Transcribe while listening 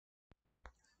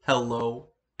Hello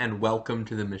and welcome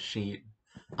to the machine.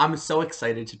 I'm so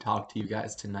excited to talk to you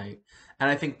guys tonight, and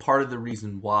I think part of the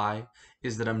reason why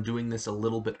is that I'm doing this a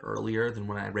little bit earlier than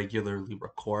when I regularly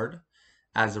record.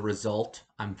 As a result,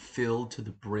 I'm filled to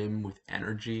the brim with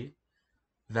energy.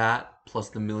 That, plus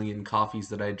the million coffees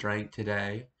that I drank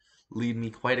today, lead me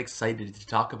quite excited to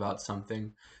talk about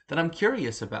something that I'm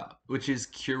curious about, which is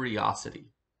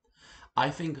curiosity. I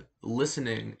think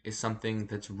listening is something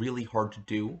that's really hard to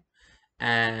do,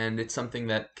 and it's something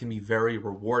that can be very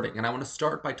rewarding. And I want to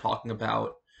start by talking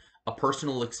about a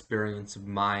personal experience of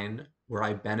mine where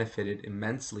I benefited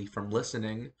immensely from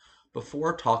listening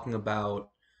before talking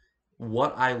about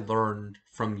what I learned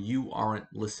from You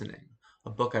Aren't Listening,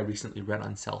 a book I recently read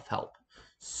on self-help.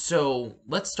 So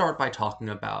let's start by talking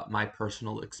about my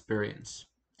personal experience.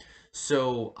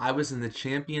 So I was in the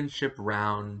championship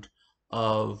round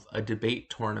of a debate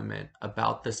tournament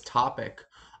about this topic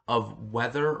of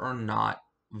whether or not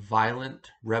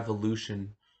violent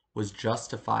revolution was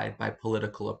justified by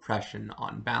political oppression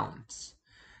on balance.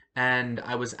 And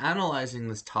I was analyzing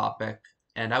this topic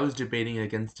and I was debating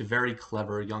against a very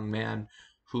clever young man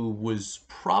who was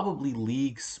probably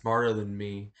leagues smarter than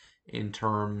me in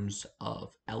terms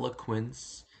of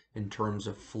eloquence, in terms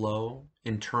of flow,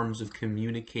 in terms of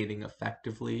communicating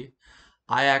effectively.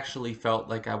 I actually felt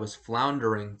like I was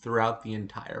floundering throughout the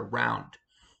entire round.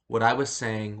 What I was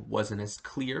saying wasn't as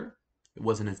clear, it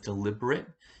wasn't as deliberate,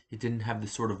 it didn't have the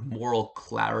sort of moral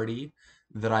clarity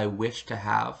that I wished to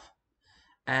have.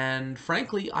 And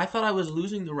frankly, I thought I was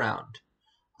losing the round.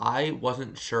 I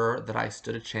wasn't sure that I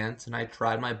stood a chance and I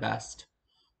tried my best.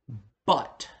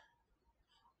 But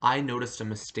I noticed a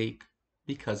mistake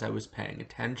because I was paying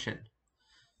attention.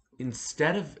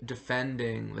 Instead of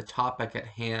defending the topic at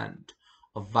hand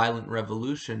of violent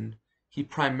revolution, he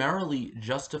primarily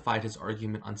justified his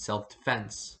argument on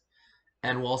self-defense.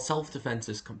 And while self-defense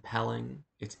is compelling,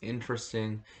 it's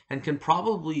interesting, and can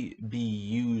probably be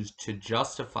used to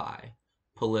justify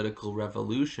political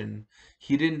revolution,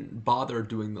 he didn't bother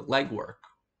doing the legwork.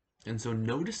 And so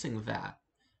noticing that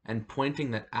and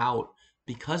pointing that out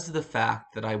because of the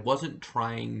fact that I wasn't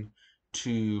trying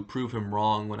to prove him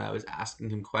wrong when I was asking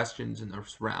him questions in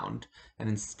this round, and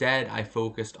instead I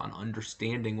focused on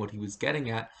understanding what he was getting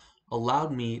at,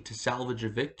 allowed me to salvage a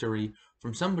victory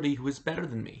from somebody who was better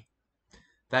than me.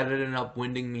 That ended up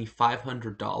winning me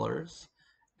 $500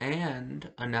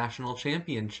 and a national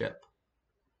championship.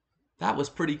 That was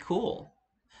pretty cool.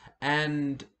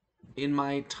 And in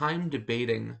my time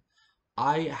debating,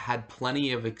 I had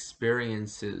plenty of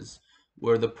experiences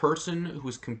where the person who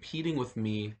was competing with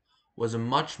me was a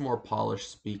much more polished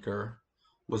speaker,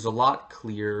 was a lot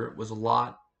clearer, was a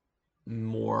lot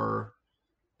more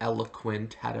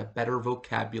eloquent, had a better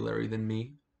vocabulary than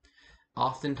me.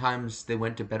 Oftentimes they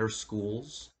went to better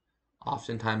schools,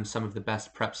 oftentimes some of the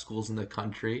best prep schools in the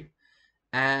country,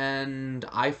 and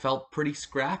I felt pretty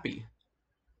scrappy.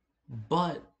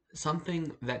 But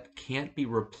something that can't be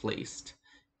replaced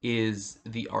is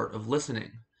the art of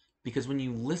listening. Because when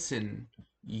you listen,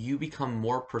 you become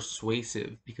more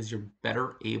persuasive because you're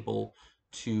better able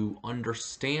to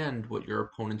understand what your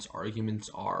opponent's arguments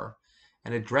are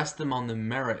and address them on the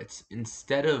merits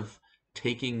instead of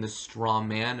taking the straw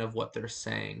man of what they're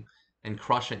saying and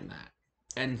crushing that.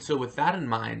 And so with that in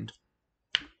mind,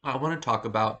 I want to talk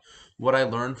about what I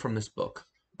learned from this book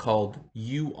called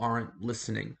You Aren't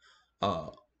Listening, uh,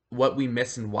 What We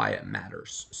Miss and Why It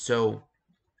Matters. So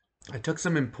I took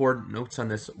some important notes on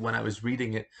this when I was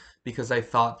reading it because I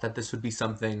thought that this would be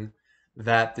something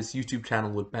that this YouTube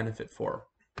channel would benefit for.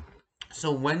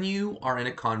 So when you are in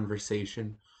a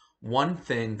conversation, one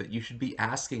thing that you should be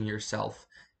asking yourself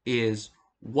is,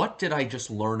 what did I just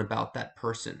learn about that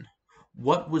person?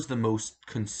 What was the most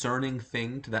concerning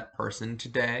thing to that person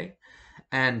today?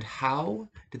 And how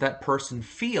did that person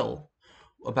feel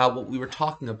about what we were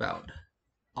talking about?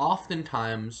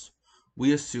 Oftentimes,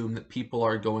 we assume that people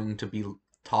are going to be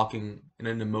talking in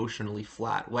an emotionally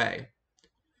flat way.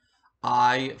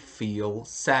 I feel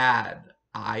sad.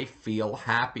 I feel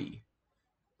happy.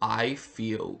 I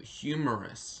feel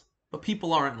humorous. But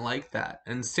people aren't like that,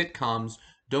 and sitcoms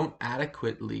don't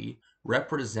adequately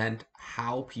represent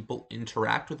how people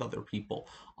interact with other people.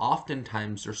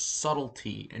 Oftentimes, there's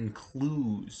subtlety and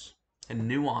clues and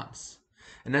nuance.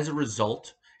 And as a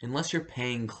result, unless you're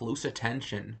paying close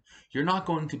attention, you're not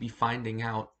going to be finding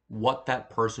out what that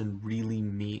person really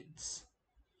means.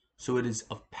 So it is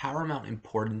of paramount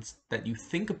importance that you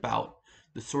think about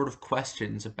the sort of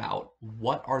questions about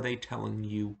what are they telling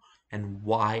you and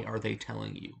why are they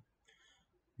telling you.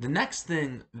 The next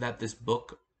thing that this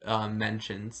book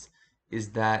mentions is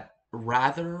that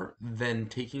rather than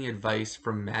taking advice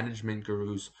from management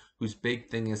gurus whose big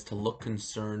thing is to look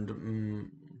concerned,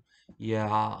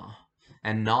 yeah,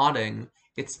 and nodding,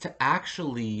 it's to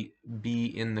actually be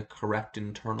in the correct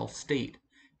internal state,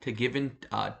 to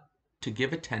to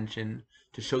give attention,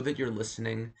 to show that you're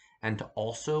listening, and to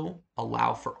also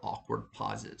allow for awkward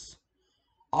pauses.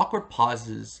 Awkward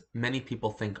pauses, many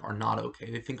people think are not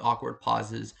okay. They think awkward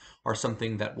pauses are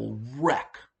something that will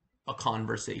wreck a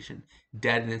conversation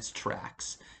dead in its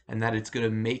tracks and that it's going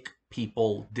to make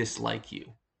people dislike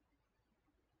you.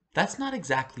 That's not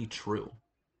exactly true.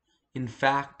 In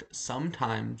fact,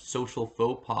 sometimes social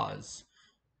faux pas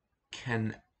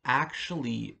can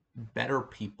actually better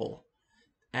people,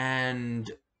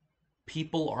 and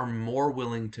people are more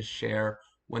willing to share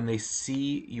when they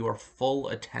see your full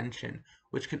attention,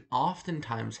 which can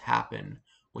oftentimes happen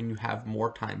when you have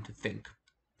more time to think.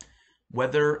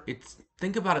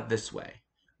 Think about it this way: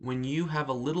 when you have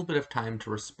a little bit of time to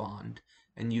respond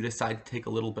and you decide to take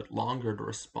a little bit longer to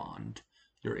respond,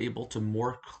 you're able to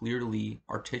more clearly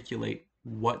articulate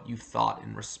what you thought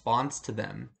in response to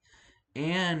them,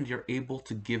 and you're able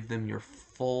to give them your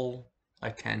full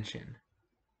attention.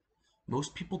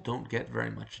 Most people don't get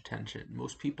very much attention.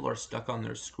 Most people are stuck on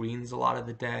their screens a lot of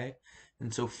the day,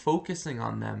 and so focusing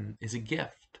on them is a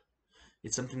gift.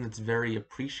 It's something that's very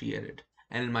appreciated.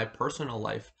 And in my personal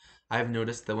life, I've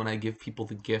noticed that when I give people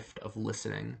the gift of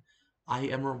listening, I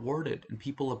am rewarded and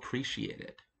people appreciate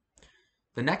it.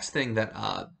 The next thing that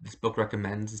this book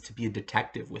recommends is to be a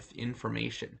detective with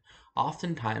information.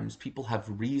 Oftentimes, people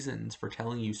have reasons for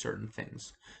telling you certain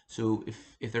things. So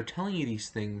if they're telling you these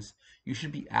things, you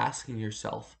should be asking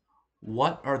yourself,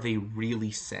 what are they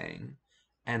really saying?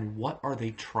 And what are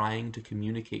they trying to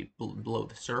communicate below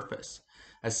the surface?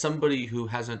 As somebody who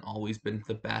hasn't always been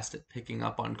the best at picking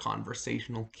up on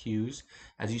conversational cues,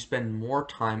 as you spend more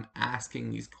time asking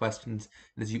these questions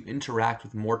and as you interact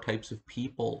with more types of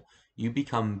people, you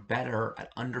become better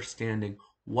at understanding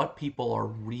what people are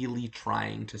really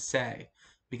trying to say.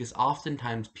 Because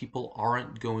oftentimes people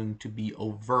aren't going to be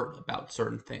overt about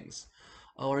certain things.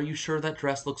 Oh, are you sure that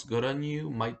dress looks good on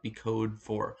you? Might be code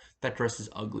for that dress is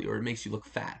ugly or it makes you look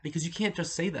fat. Because you can't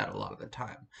just say that a lot of the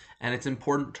time. And it's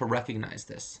important to recognize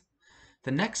this.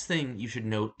 The next thing you should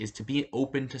note is to be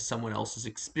open to someone else's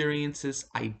experiences,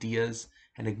 ideas,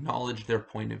 and acknowledge their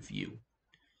point of view.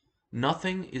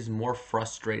 Nothing is more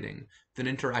frustrating than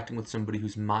interacting with somebody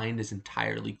whose mind is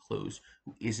entirely closed,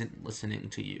 who isn't listening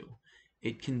to you.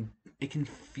 It can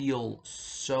feel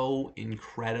so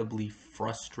incredibly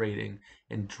frustrating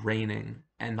and draining,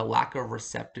 and the lack of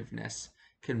receptiveness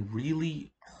can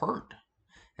really hurt.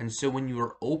 And so when you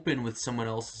are open with someone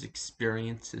else's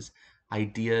experiences,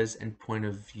 ideas, and point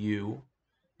of view,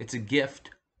 it's a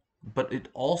gift, but it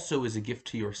also is a gift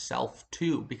to yourself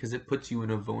too, because it puts you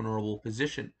in a vulnerable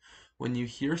position. When you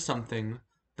hear something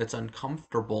that's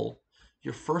uncomfortable,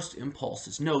 your first impulse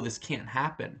is, no, this can't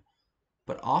happen.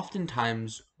 But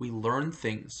oftentimes we learn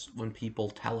things when people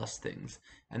tell us things,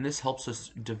 and this helps us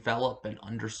develop and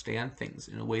understand things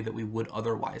in a way that we would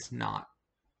otherwise not.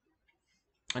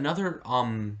 Another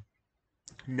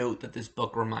note that this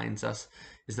book reminds us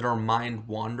is that our mind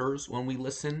wanders when we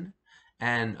listen,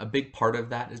 and a big part of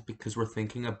that is because we're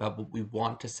thinking about what we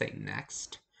want to say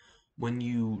next. When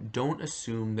you don't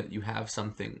assume that you have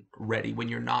something ready, when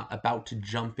you're not about to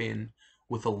jump in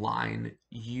with a line,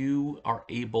 you are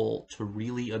able to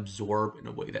really absorb in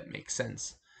a way that makes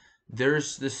sense.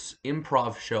 There's this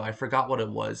improv show, I forgot what it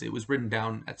was. It was written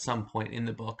down at some point in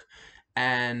the book,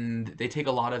 and they take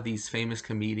a lot of these famous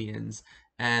comedians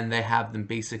and they have them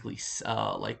basically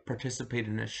like participate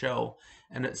in a show.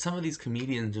 And some of these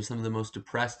comedians are some of the most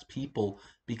depressed people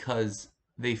because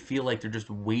they feel like they're just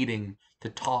waiting to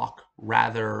talk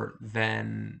rather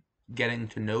than getting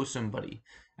to know somebody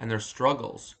and their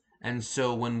struggles. And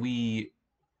so when we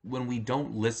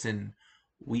don't listen,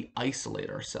 we isolate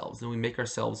ourselves and we make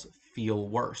ourselves feel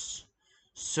worse.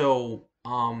 So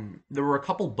there were a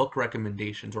couple book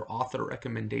recommendations or author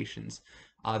recommendations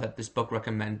that this book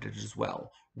recommended as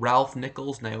well. Ralph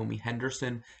Nichols, Naomi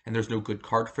Henderson, and there's no good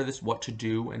card for this, What to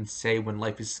Do and Say When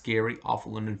Life is Scary,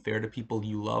 Awful, and Unfair to People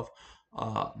You Love.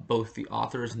 Both the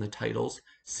authors and the titles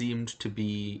seemed to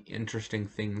be interesting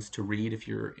things to read if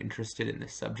you're interested in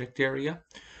this subject area.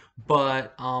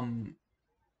 But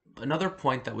another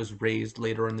point that was raised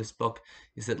later in this book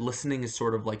is that listening is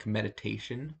sort of like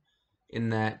meditation, in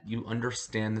that you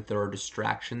understand that there are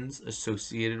distractions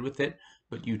associated with it,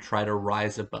 but you try to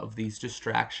rise above these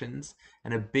distractions.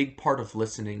 And a big part of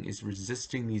listening is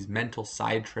resisting these mental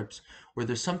side trips where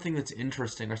there's something that's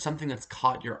interesting or something that's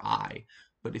caught your eye.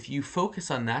 But if you focus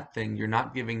on that thing, you're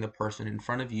not giving the person in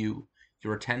front of you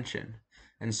your attention.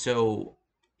 And so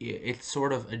it's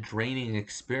sort of a draining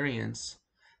experience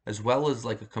as well as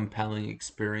like a compelling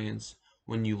experience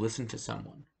when you listen to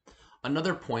someone.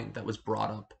 Another point that was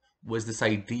brought up was this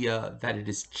idea that it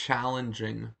is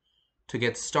challenging to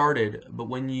get started, but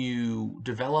when you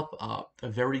develop a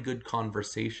very good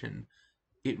conversation,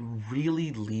 it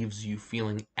really leaves you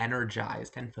feeling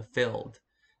energized and fulfilled.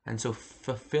 And so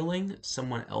fulfilling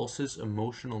someone else's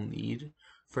emotional need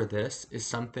for this is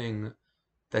something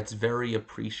that's very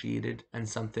appreciated and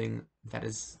something that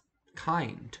is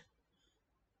kind.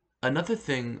 Another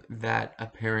thing that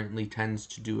apparently tends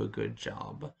to do a good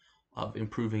job of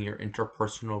improving your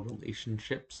interpersonal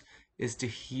relationships is to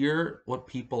hear what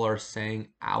people are saying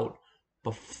out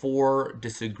before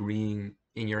disagreeing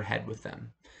in your head with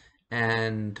them.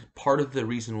 And part of the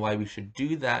reason why we should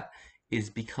do that is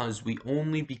because we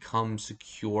only become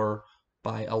secure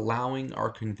by allowing our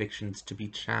convictions to be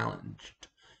challenged.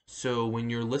 So when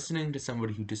you're listening to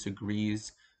somebody who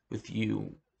disagrees with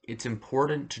you, it's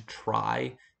important to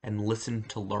try and listen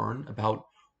to learn about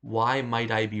why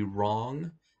might I be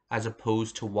wrong as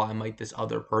opposed to why might this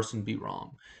other person be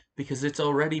wrong. Because it's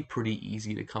already pretty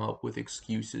easy to come up with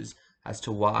excuses as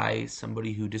to why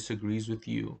somebody who disagrees with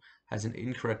you has an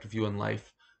incorrect view on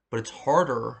life, but it's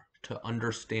harder to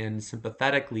understand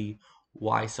sympathetically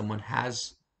why someone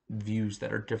has views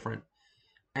that are different.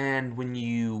 And when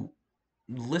you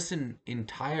listen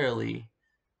entirely,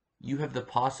 you have the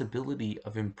possibility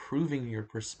of improving your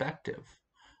perspective,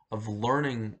 of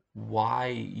learning why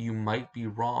you might be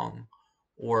wrong,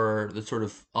 or the sort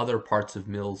of other parts of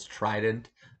Mill's trident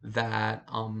that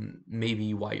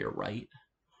maybe why you're right,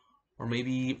 or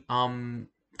maybe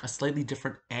a slightly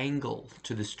different angle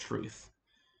to this truth.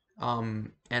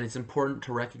 And it's important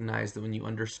to recognize that when you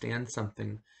understand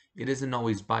something, it isn't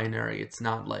always binary. It's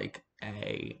not like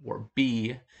A or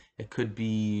B. It could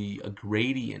be a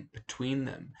gradient between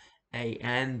them, A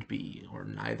and B, or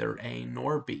neither A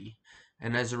nor B.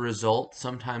 And as a result,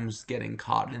 sometimes getting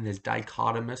caught in this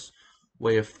dichotomous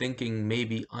way of thinking may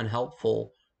be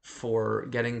unhelpful for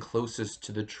getting closest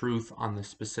to the truth on the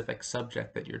specific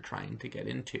subject that you're trying to get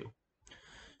into.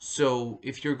 So,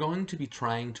 if you're going to be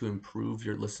trying to improve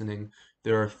your listening,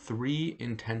 there are three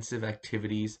intensive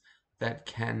activities that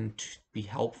can be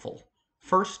helpful.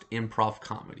 First, improv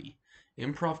comedy.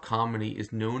 Improv comedy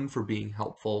is known for being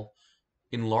helpful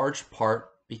in large part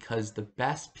because the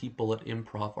best people at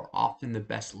improv are often the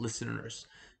best listeners.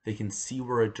 They can see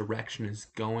where a direction is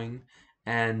going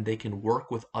and they can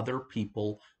work with other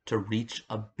people to reach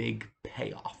a big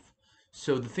payoff.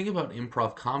 So the thing about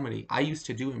improv comedy, I used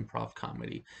to do improv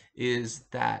comedy, is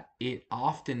that it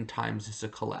oftentimes is a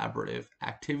collaborative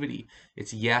activity.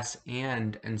 It's yes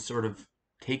and sort of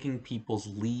taking people's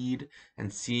lead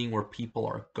and seeing where people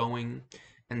are going.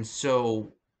 And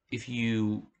so if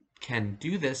you can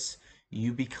do this,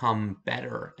 you become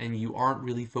better and you aren't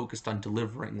really focused on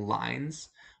delivering lines.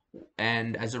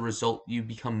 And as a result, you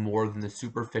become more than the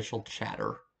superficial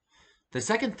chatter. The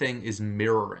second thing is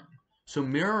mirroring. So,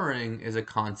 mirroring is a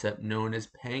concept known as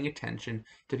paying attention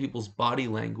to people's body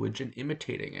language and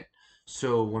imitating it.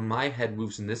 So, when my head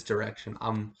moves in this direction,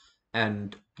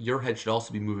 and your head should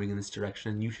also be moving in this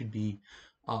direction, and you should be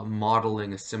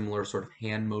modeling a similar sort of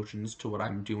hand motions to what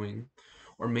I'm doing.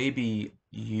 Or maybe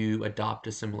you adopt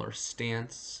a similar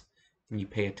stance and you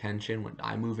pay attention. When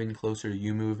I move in closer,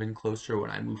 you move in closer.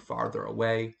 When I move farther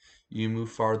away, you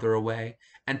move farther away.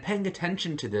 And paying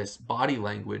attention to this body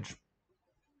language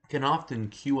can often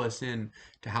cue us in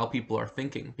to how people are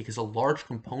thinking because a large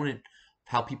component of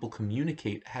how people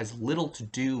communicate has little to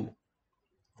do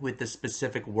with the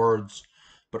specific words,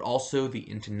 but also the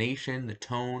intonation, the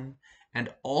tone,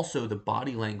 and also the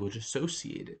body language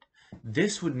associated.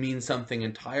 This would mean something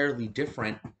entirely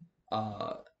different,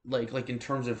 uh, like in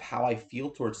terms of how I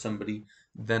feel towards somebody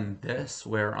than this,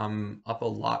 where I'm up a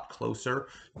lot closer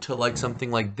to like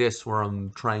something like this, where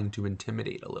I'm trying to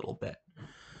intimidate a little bit.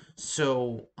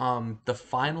 So, the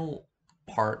final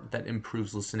part that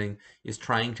improves listening is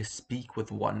trying to speak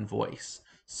with one voice.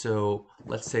 So,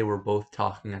 let's say we're both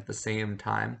talking at the same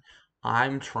time.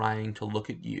 I'm trying to look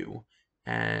at you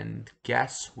and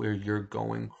guess where you're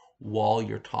going while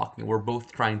you're talking. We're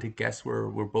both trying to guess where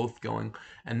we're both going.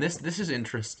 And this is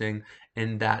interesting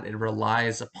in that it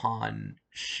relies upon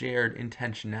shared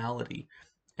intentionality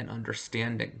and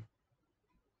understanding.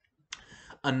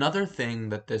 Another thing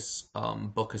that this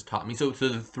book has taught me, so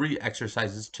the three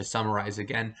exercises to summarize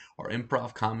again are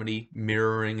improv comedy,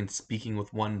 mirroring, and speaking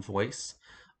with one voice.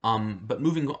 But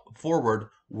moving forward,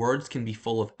 words can be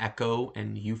full of echo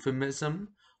and euphemism.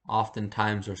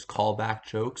 Oftentimes there's callback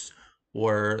jokes.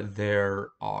 or there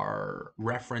are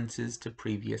references to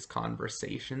previous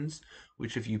conversations,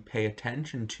 which, if you pay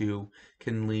attention to,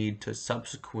 can lead to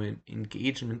subsequent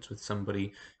engagements with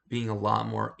somebody being a lot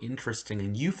more interesting.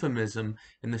 And euphemism,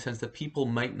 in the sense that people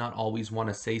might not always want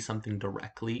to say something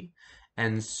directly.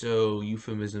 And so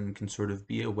euphemism can sort of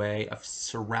be a way of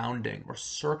surrounding or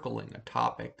circling a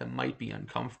topic that might be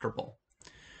uncomfortable.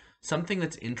 Something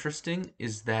that's interesting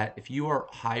is that if you are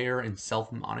higher in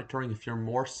self-monitoring, if you're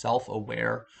more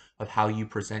self-aware of how you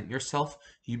present yourself,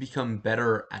 you become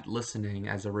better at listening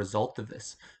as a result of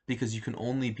this, because you can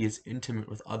only be as intimate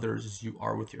with others as you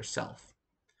are with yourself.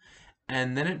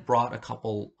 And then it brought an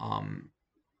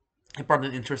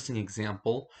interesting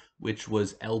example, which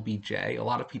was LBJ. A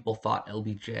lot of people thought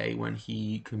LBJ, when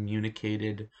he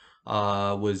communicated,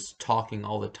 was talking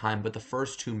all the time, but the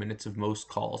first 2 minutes of most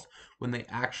calls, when they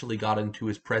actually got into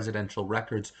his presidential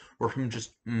records, were him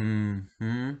just and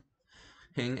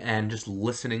just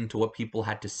listening to what people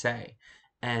had to say.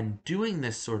 And doing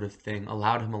this sort of thing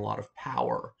allowed him a lot of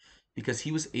power, because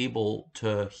he was able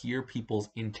to hear people's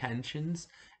intentions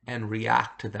and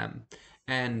react to them.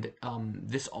 And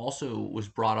this also was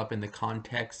brought up in the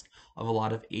context of a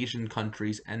lot of Asian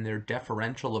countries and their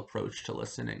deferential approach to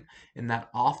listening, in that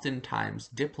oftentimes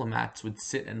diplomats would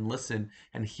sit and listen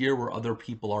and hear where other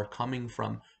people are coming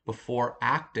from before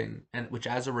acting, and which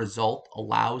as a result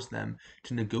allows them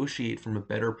to negotiate from a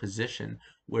better position,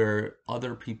 where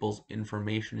other people's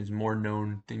information is more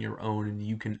known than your own, and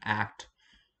you can act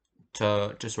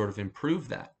to sort of improve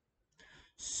that.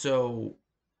 So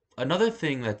another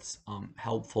thing that's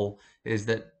helpful is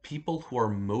that people who are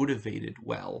motivated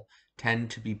well tend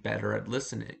to be better at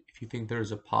listening. If you think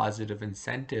there's a positive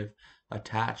incentive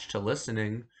attached to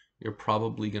listening, you're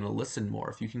probably going to listen more.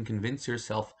 If you can convince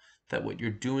yourself that what you're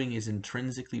doing is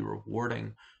intrinsically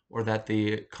rewarding, or that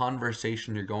the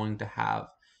conversation you're going to have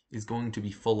is going to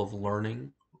be full of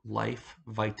learning, life,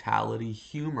 vitality,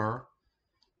 humor,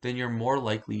 then you're more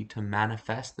likely to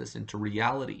manifest this into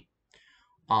reality.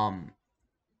 Um,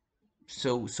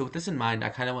 so with this in mind, I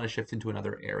kind of want to shift into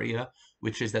another area,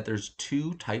 which is that there's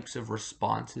two types of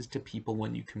responses to people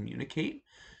when you communicate.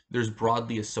 There's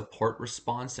broadly a support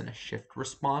response and a shift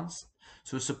response.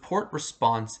 So a support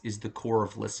response is the core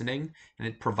of listening, and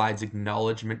it provides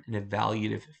acknowledgement and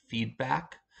evaluative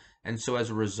feedback. And so as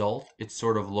a result, it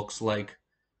sort of looks like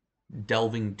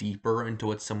delving deeper into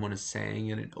what someone is saying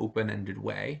in an open-ended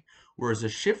way, whereas a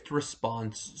shift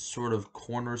response sort of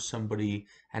corners somebody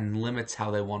and limits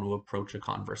how they want to approach a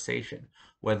conversation,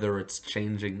 whether it's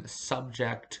changing the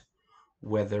subject,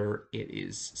 whether it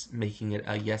is making it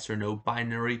a yes or no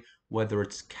binary, whether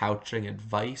it's couching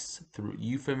advice through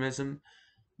euphemism.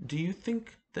 Do you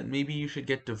think that maybe you should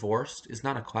get divorced is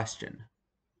not a question.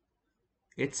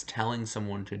 It's telling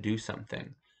someone to do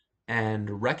something,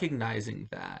 and recognizing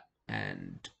that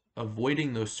and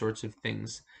avoiding those sorts of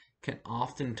things can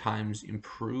oftentimes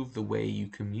improve the way you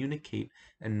communicate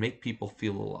and make people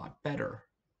feel a lot better.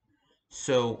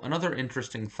 So another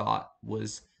interesting thought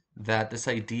was that this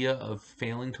idea of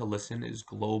failing to listen is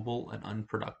global and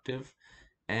unproductive,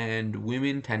 and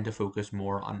women tend to focus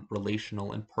more on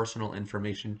relational and personal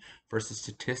information versus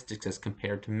statistics as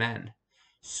compared to men.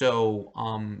 So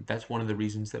that's one of the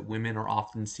reasons that women are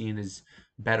often seen as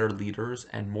better leaders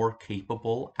and more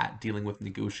capable at dealing with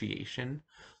negotiation.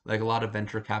 Like, a lot of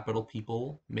venture capital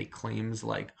people make claims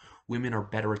like women are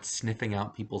better at sniffing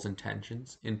out people's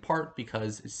intentions, in part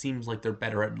because it seems like they're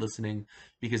better at listening,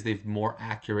 because they've more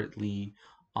accurately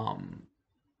um,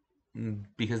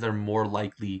 because they're more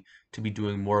likely to be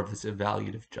doing more of this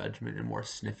evaluative judgment and more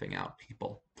sniffing out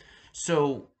people.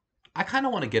 So I kind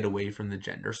of want to get away from the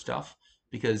gender stuff,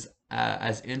 because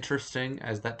as interesting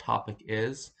as that topic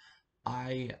is,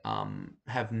 I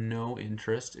have no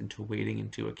interest into wading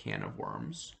into a can of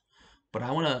worms. But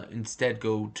I want to instead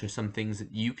go to some things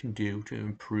that you can do to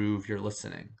improve your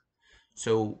listening.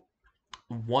 So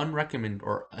one recommend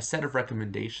or a set of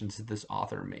recommendations that this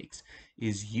author makes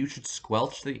is you should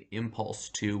squelch the impulse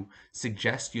to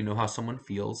suggest you know how someone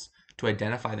feels, to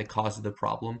identify the cause of the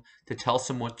problem, to tell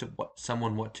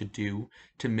someone what to do,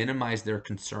 to minimize their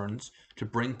concerns, to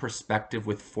bring perspective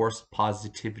with forced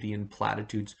positivity and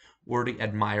platitudes, or to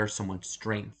admire someone's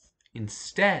strength.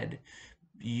 Instead,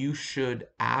 you should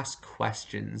ask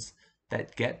questions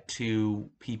that get to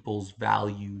people's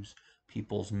values,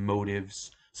 people's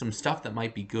motives. Some stuff that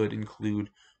might be good include: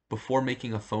 before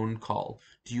making a phone call,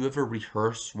 do you ever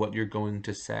rehearse what you're going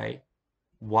to say?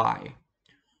 Why?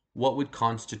 What would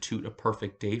constitute a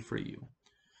perfect day for you?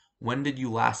 When did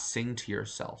you last sing to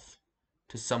yourself?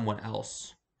 To someone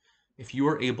else? If you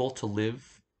were able to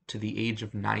live to the age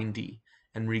of 90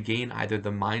 and regain either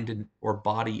the mind or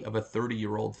body of a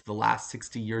 30-year-old for the last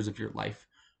 60 years of your life,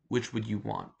 which would you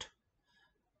want?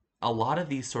 A lot of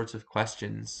these sorts of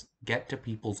questions get to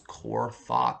people's core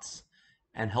thoughts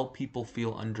and help people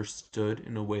feel understood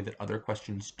in a way that other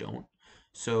questions don't.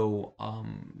 So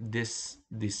this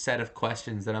set of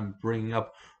questions that I'm bringing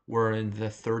up were in the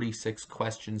 36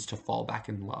 questions to fall back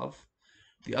in love.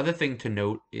 The other thing to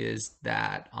note is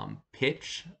that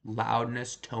pitch,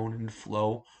 loudness, tone, and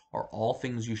flow are all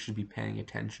things you should be paying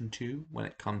attention to when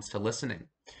it comes to listening.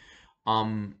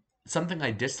 Um, Something I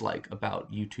dislike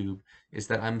about YouTube is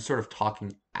that I'm sort of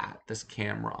talking at this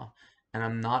camera and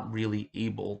I'm not really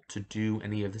able to do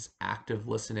any of this active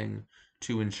listening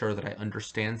to ensure that I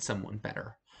understand someone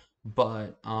better.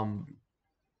 But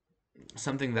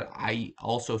something that I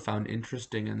also found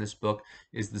interesting in this book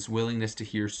is this willingness to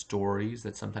hear stories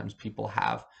that sometimes people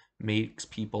have makes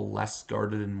people less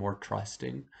guarded and more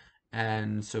trusting.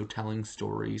 And so telling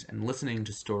stories and listening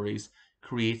to stories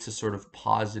creates a sort of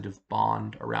positive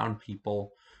bond around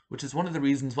people, which is one of the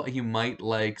reasons why you might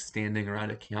like standing around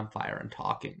a campfire and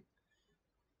talking.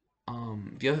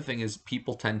 The other thing is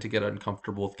people tend to get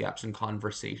uncomfortable with gaps in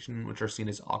conversation, which are seen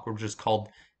as awkward, which is called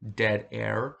dead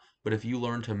air. But if you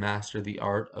learn to master the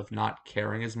art of not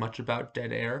caring as much about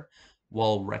dead air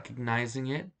while recognizing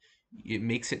it, it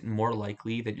makes it more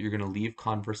likely that you're going to leave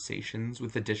conversations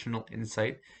with additional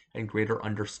insight and greater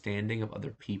understanding of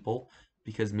other people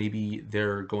because maybe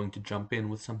they're going to jump in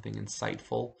with something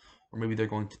insightful, or maybe they're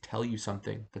going to tell you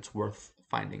something that's worth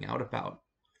finding out about.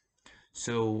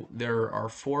 So there are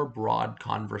four broad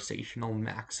conversational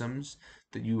maxims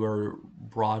that you are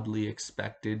broadly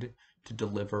expected to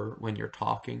deliver when you're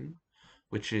talking,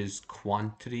 which is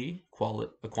quality,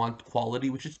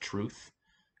 which is truth,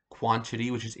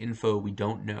 quantity, which is info we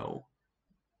don't know,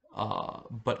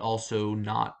 but also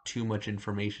not too much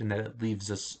information that it leaves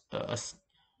us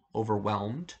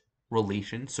overwhelmed,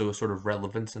 relation, so a sort of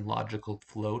relevance and logical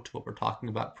flow to what we're talking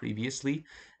about previously,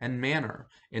 and manner,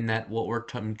 in that what we're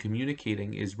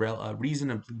communicating is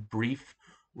reasonably brief,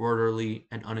 orderly,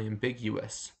 and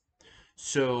unambiguous.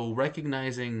 So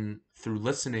recognizing through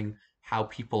listening how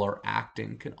people are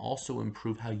acting can also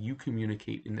improve how you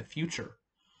communicate in the future.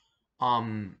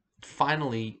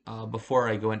 Finally, before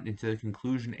I go into the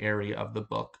conclusion area of the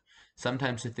book,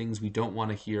 sometimes the things we don't want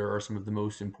to hear are some of the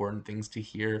most important things to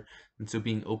hear. And so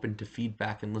being open to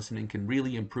feedback and listening can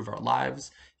really improve our lives,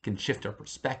 it can shift our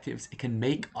perspectives, it can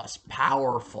make us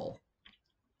powerful.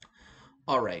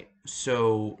 All right,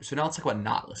 so now let's talk about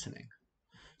not listening.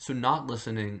 So not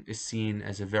listening is seen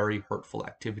as a very hurtful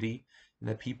activity, and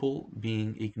that people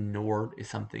being ignored is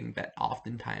something that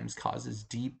oftentimes causes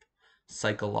deep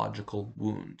psychological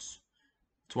wounds.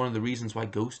 It's one of the reasons why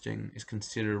ghosting is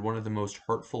considered one of the most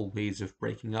hurtful ways of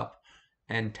breaking up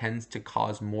and tends to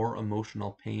cause more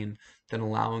emotional pain than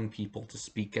allowing people to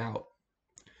speak out.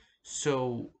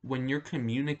 So when you're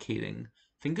communicating,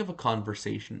 think of a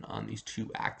conversation on these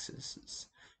two axes.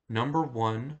 Number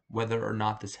one, whether or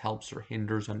not this helps or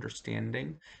hinders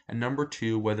understanding. And number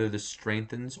two, whether this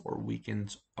strengthens or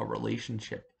weakens a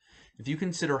relationship. If you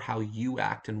consider how you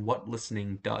act and what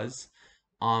listening does,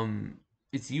 um,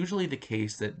 it's usually the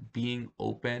case that being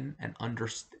open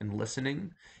and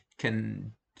listening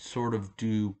can sort of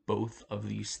do both of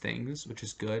these things, which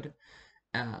is good.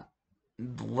 Uh,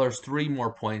 there's three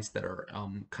more points that are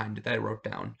kind of that I wrote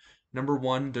down. Number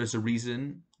one, there's a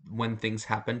reason when things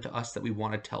happen to us that we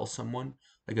want to tell someone.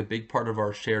 Like a big part of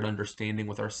our shared understanding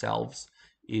with ourselves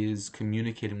is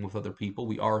communicating with other people.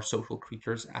 We are social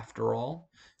creatures after all.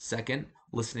 Second,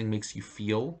 listening makes you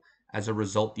feel. As a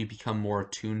result, you become more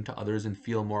attuned to others and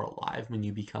feel more alive when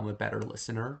you become a better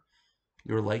listener.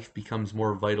 Your life becomes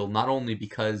more vital, not only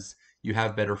because you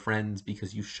have better friends,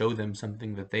 because you show them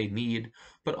something that they need,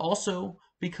 but also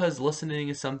because listening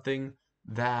is something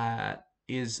that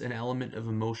is an element of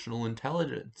emotional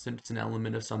intelligence and it's an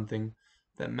element of something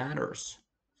that matters.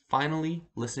 Finally,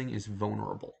 listening is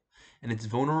vulnerable. And it's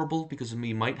vulnerable because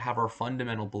we might have our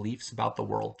fundamental beliefs about the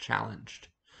world challenged.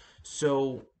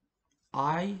 So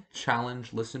I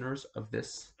challenge listeners of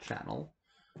this channel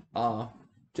uh,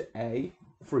 to A,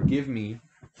 forgive me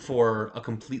for a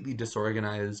completely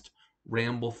disorganized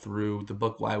ramble through the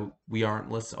book why we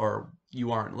aren't listen or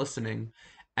you aren't listening,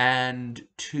 and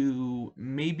to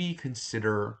maybe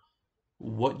consider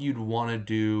what you'd want to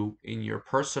do in your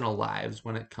personal lives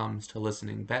when it comes to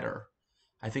listening better.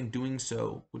 I think doing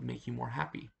so would make you more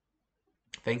happy.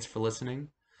 Thanks for listening,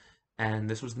 and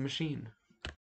this was The Machine.